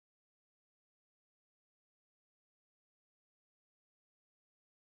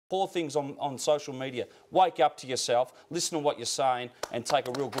Poor things on social media. Wake up to yourself, listen to what you're saying, and take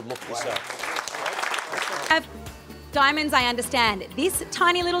a real good look at yourself. Diamonds, I understand. This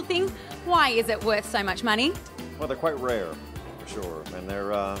tiny little thing, why is it worth so much money? Well, they're quite rare, for sure, and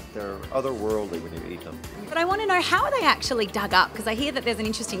they're otherworldly when you eat them. But I want to know, how are they actually dug up? Because I hear that there's an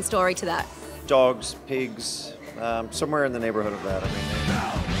interesting story to that. Dogs, pigs, somewhere in the neighbourhood of that. I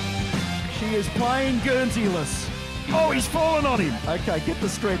mean, she is playing Guernsey-less. Oh, he's fallen on him. Okay, get the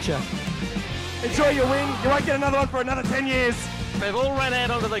stretcher. Enjoy your win. You won't get another one for another 10 years. They've all run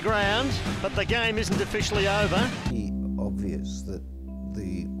out onto the ground, but the game isn't officially over. It's obvious that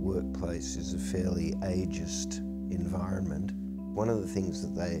the workplace is a fairly ageist environment. One of the things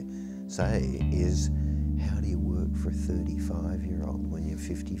that they say is, how do you work for a 35-year-old when you're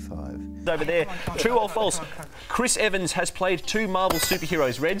 55? Over there, true or false? Chris Evans has played 2 Marvel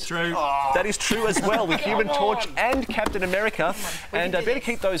superheroes, Reds. True. That is true as well, with Human Torch and Captain America. And better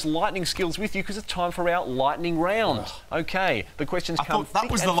keep those lightning skills with you, because it's time for our lightning round. Okay, the questions come. That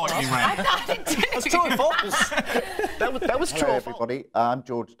was the lightning round. That's true or false? That was true Hello, or false? everybody. I'm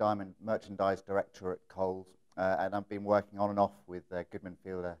George Diamond, Merchandise Director at Coles, and I've been working on and off with Goodman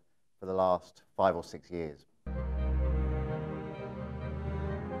Fielder for the last 5 or 6 years.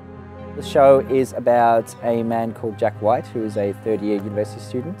 The show is about a man called Jack White, who is a third-year university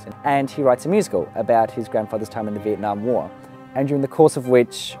student, and he writes a musical about his grandfather's time in the Vietnam War, and during the course of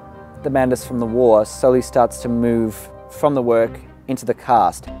which the Mandus from the war slowly starts to move from the work into the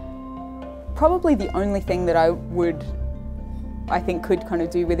cast. Probably the only thing that I think could kind of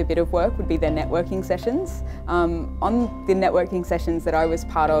do with a bit of work would be their networking sessions. On the networking sessions that I was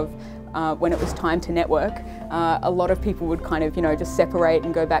part of, when it was time to network, a lot of people would kind of, just separate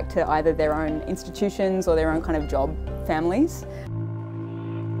and go back to either their own institutions or their own kind of job families.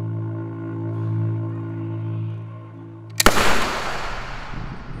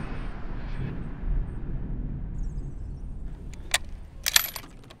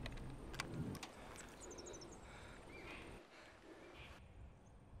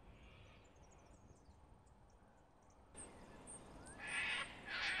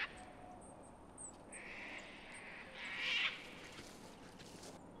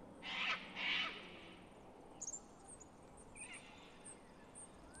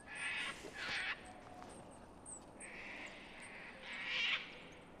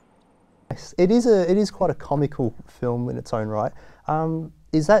 It is quite a comical film in its own right.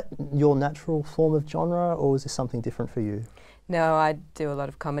 Is that your natural form of genre, or is this something different for you? No, I do a lot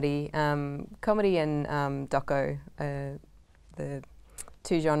of comedy. Comedy and doco are the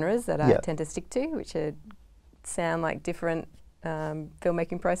 2 genres that I tend to stick to, which sound like different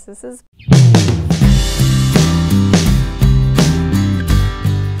filmmaking processes.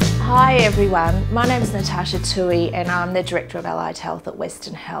 Hi everyone, my name is Natasha Tui and I'm the Director of Allied Health at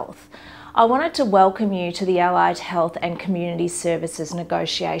Western Health. I wanted to welcome you to the Allied Health and Community Services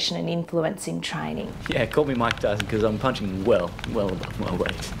Negotiation and Influencing Training. Yeah, call me Mike Tyson because I'm punching well above my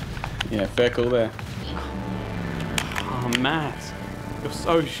weight. Yeah, fair call there. Oh, Matt, you're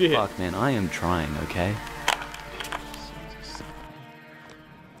so shit. Fuck, man, I am trying, okay?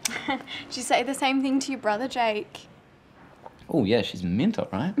 Did you say the same thing to your brother, Jake? Oh yeah, she's mint, all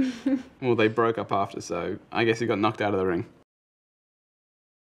right. Well, they broke up after, so I guess he got knocked out of the ring.